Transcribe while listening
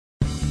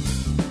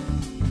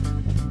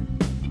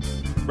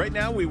Right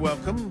now, we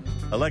welcome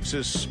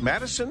Alexis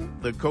Madison,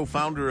 the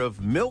co-founder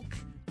of Milk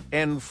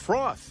and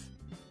Froth,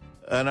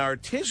 an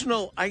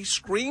artisanal ice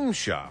cream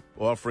shop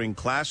offering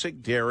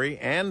classic dairy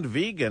and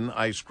vegan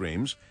ice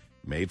creams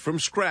made from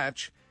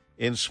scratch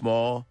in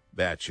small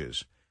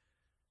batches.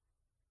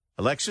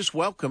 Alexis,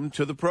 welcome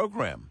to the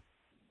program.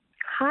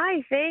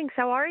 Hi, thanks.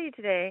 How are you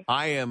today?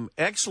 I am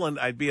excellent.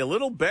 I'd be a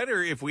little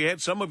better if we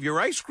had some of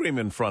your ice cream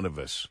in front of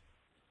us.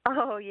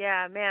 Oh,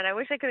 yeah, man. I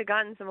wish I could have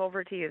gotten some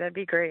over to you. That'd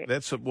be great.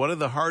 That's one of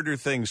the harder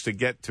things to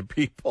get to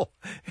people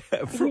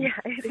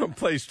from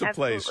place to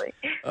place.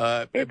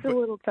 It's a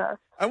little tough.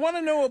 I want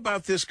to know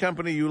about this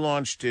company you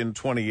launched in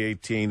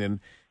 2018 and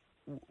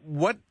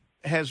what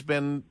has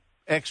been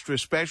extra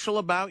special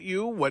about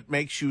you, what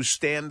makes you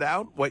stand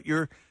out, what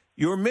your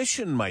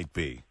mission might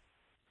be.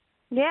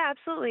 Yeah,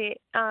 absolutely.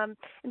 And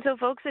so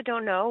folks that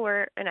don't know,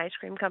 we're an ice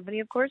cream company,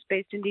 of course,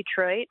 based in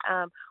Detroit.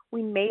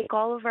 We make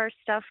all of our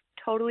stuff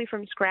totally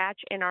from scratch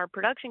in our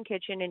production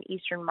kitchen in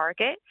Eastern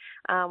Market.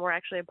 We're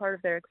actually a part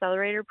of their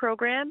accelerator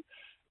program.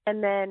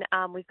 And then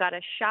we've got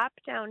a shop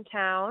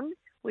downtown.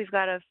 We've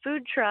got a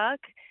food truck.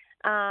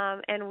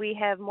 And we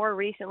have more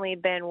recently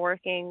been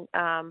working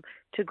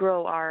to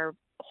grow our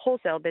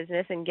wholesale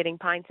business and getting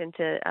pints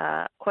into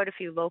quite a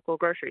few local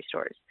grocery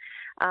stores.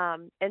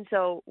 And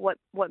so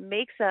what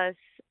makes us,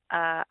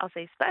 I'll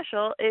say,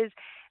 special is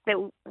that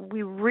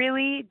we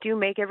really do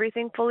make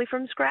everything fully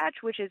from scratch,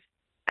 which is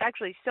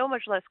actually so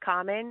much less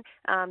common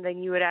than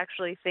you would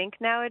actually think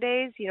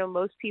nowadays. You know,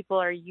 most people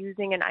are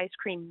using an ice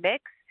cream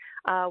mix,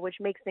 which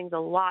makes things a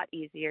lot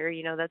easier.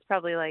 You know, that's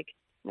probably like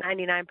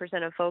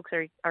 99% of folks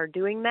are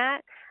doing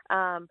that.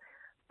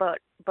 But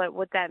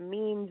what that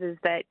means is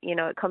that, you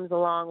know, it comes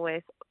along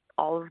with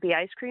all of the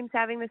ice creams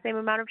having the same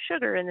amount of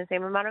sugar and the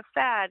same amount of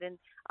fat, and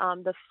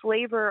the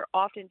flavor.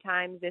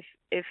 Oftentimes,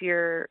 if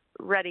you're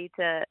ready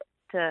to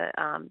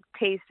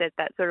taste at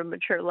that sort of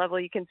mature level,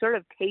 you can sort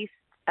of taste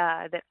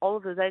that all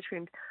of those ice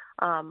creams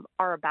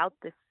are about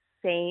the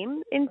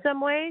same in some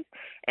ways.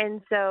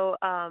 And so,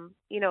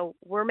 you know,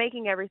 we're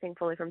making everything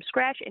fully from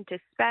scratch and to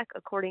spec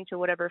according to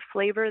whatever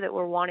flavor that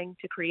we're wanting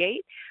to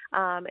create.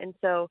 And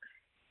so,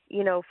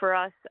 you know, for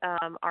us,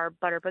 our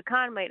butter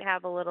pecan might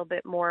have a little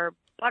bit more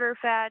butter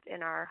fat,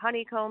 and our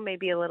honeycomb may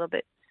be a little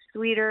bit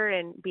sweeter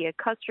and be a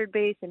custard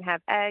base and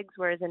have eggs,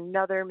 whereas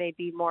another may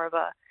be more of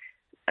a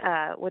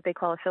what they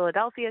call a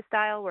Philadelphia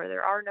style, where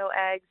there are no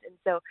eggs. And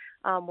so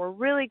we're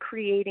really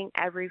creating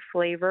every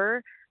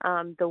flavor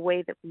the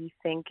way that we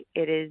think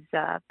it is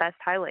best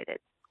highlighted.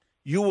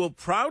 You will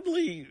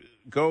proudly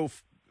go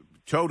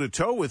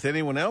toe-to-toe with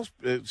anyone else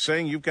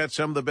saying you've got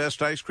some of the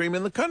best ice cream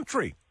in the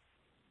country.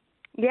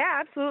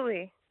 Yeah,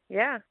 absolutely.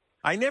 Yeah.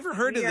 I never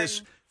heard of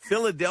this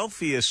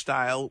Philadelphia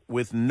style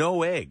with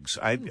no eggs.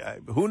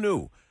 Who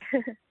knew?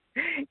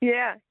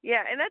 Yeah,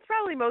 and that's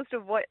probably most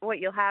of what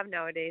you'll have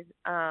nowadays.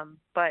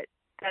 But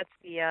that's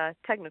the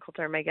technical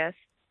term, I guess.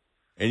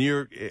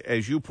 And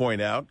as you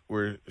point out,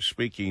 we're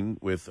speaking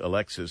with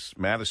Alexis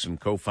Madison,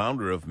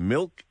 co-founder of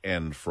Milk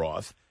and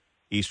Froth,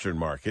 Eastern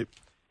Market.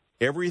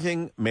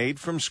 Everything made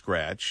from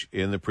scratch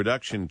in the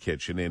production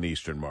kitchen in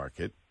Eastern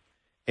Market,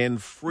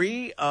 and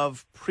free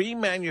of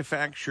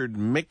pre-manufactured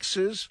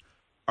mixes,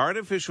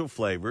 artificial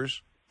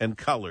flavors and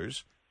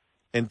colors,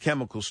 and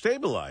chemical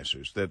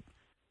stabilizers that,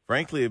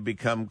 frankly, have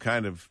become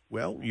kind of,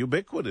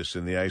 ubiquitous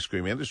in the ice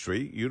cream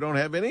industry. You don't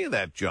have any of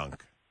that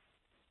junk.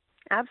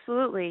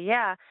 Absolutely,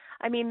 yeah.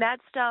 I mean, that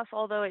stuff,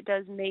 although it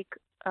does make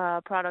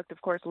product,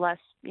 of course, less,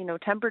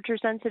 temperature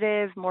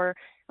sensitive, more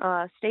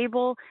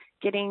stable,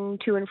 getting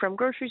to and from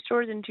grocery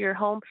stores into your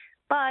home,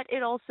 but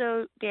it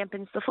also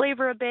dampens the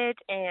flavor a bit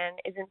and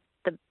isn't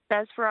the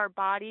best for our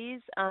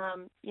bodies.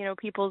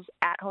 People's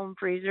at-home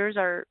freezers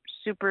are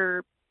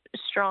super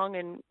strong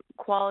and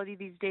quality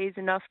these days,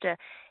 enough to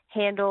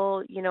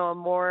handle, a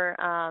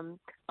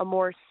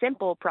more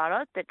simple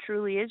product that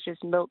truly is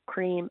just milk,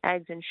 cream,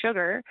 eggs, and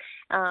sugar,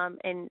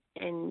 and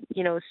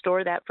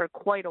store that for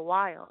quite a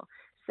while.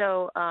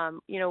 So,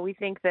 we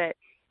think that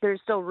there's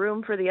still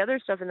room for the other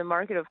stuff in the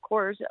market. Of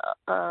course,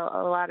 a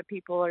lot of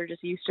people are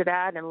just used to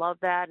that and love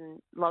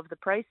the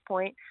price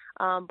point.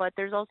 But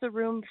there's also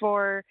room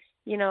for,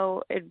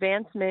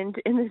 advancement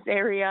in this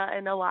area.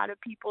 And a lot of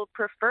people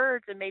prefer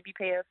to maybe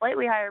pay a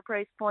slightly higher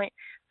price point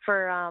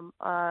for,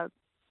 I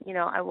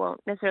won't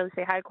necessarily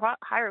say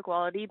higher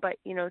quality, but,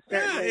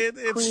 certainly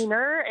it's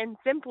cleaner and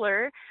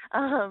simpler.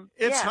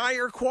 It's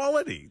higher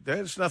quality.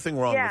 There's nothing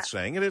wrong with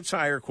saying it. It's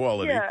higher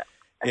quality. Yeah.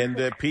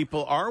 And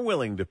people are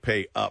willing to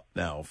pay up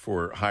now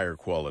for higher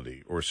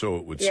quality, or so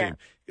it would seem.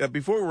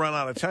 Before we run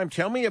out of time,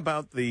 tell me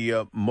about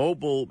the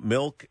mobile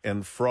Milk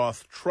and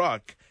Froth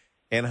truck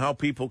and how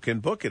people can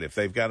book it. If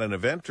they've got an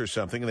event or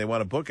something and they want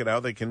to book it, how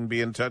they can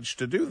be in touch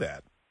to do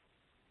that.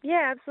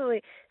 Yeah,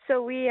 absolutely.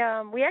 So we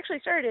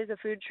actually started as a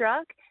food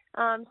truck.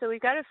 So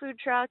we've got a food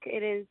truck.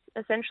 It is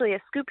essentially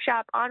a scoop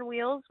shop on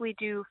wheels. We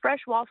do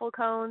fresh waffle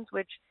cones,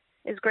 which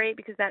is great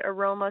because that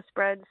aroma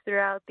spreads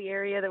throughout the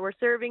area that we're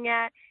serving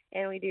at.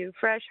 And we do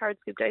fresh,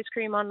 hard-scooped ice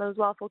cream on those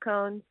waffle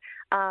cones.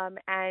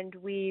 And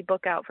we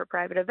book out for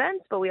private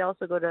events, but we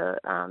also go to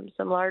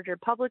some larger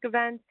public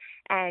events.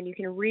 And you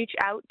can reach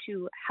out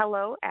to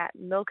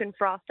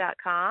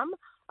hello@milkandfroth.com,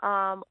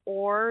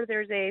 or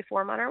there's a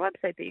form on our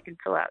website that you can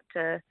fill out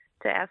to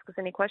ask us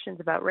any questions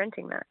about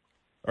renting that.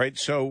 All right,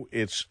 so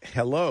it's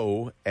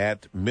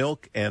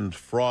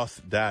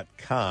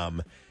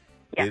hello@milkandfroth.com.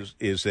 Yes.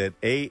 Is that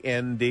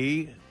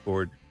A-N-D,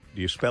 or do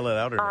you spell it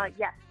out or not?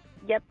 Yes.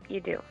 Yep,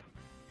 you do.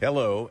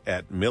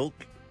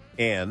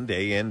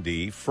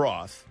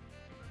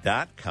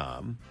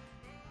 hello@milkandfroth.com.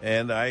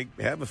 And I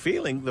have a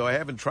feeling, though I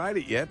haven't tried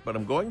it yet, but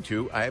I'm going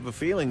to, I have a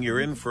feeling you're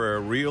in for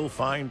a real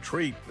fine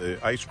treat. The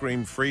ice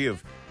cream free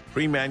of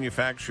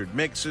pre-manufactured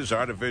mixes,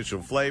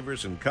 artificial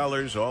flavors and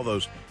colors, all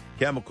those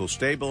chemical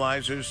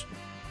stabilizers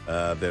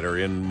that are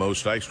in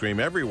most ice cream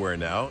everywhere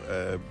now,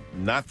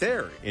 not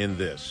there in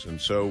this. And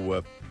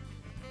so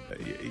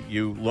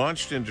you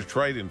launched in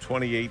Detroit in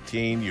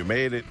 2018. You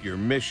made it your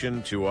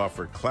mission to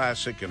offer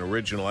classic and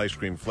original ice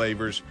cream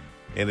flavors,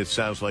 and it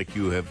sounds like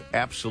you have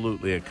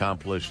absolutely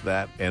accomplished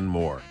that and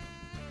more.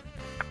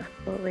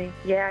 Absolutely.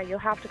 Yeah, you'll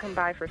have to come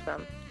by for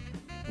some.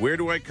 Where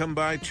do I come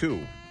by to?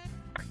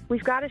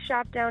 We've got a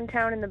shop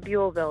downtown in the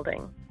Buell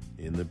building.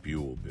 In the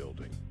Buell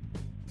building.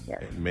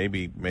 Yes. And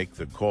maybe make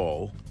the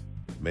call.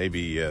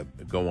 Maybe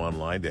go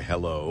online to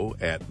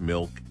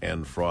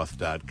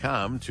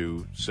hello@milkandfroth.com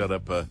to set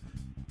up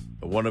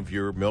one of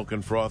your Milk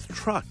and Froth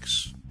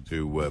trucks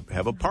to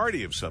have a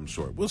party of some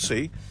sort. We'll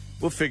see.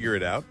 We'll figure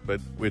it out.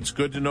 But it's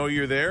good to know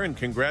you're there, and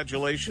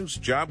congratulations.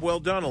 Job well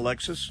done,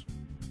 Alexis.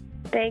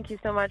 Thank you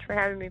so much for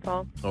having me,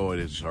 Paul. Oh, it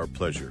is our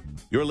pleasure.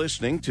 You're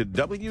listening to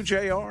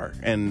WJR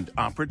and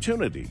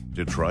Opportunity,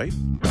 Detroit.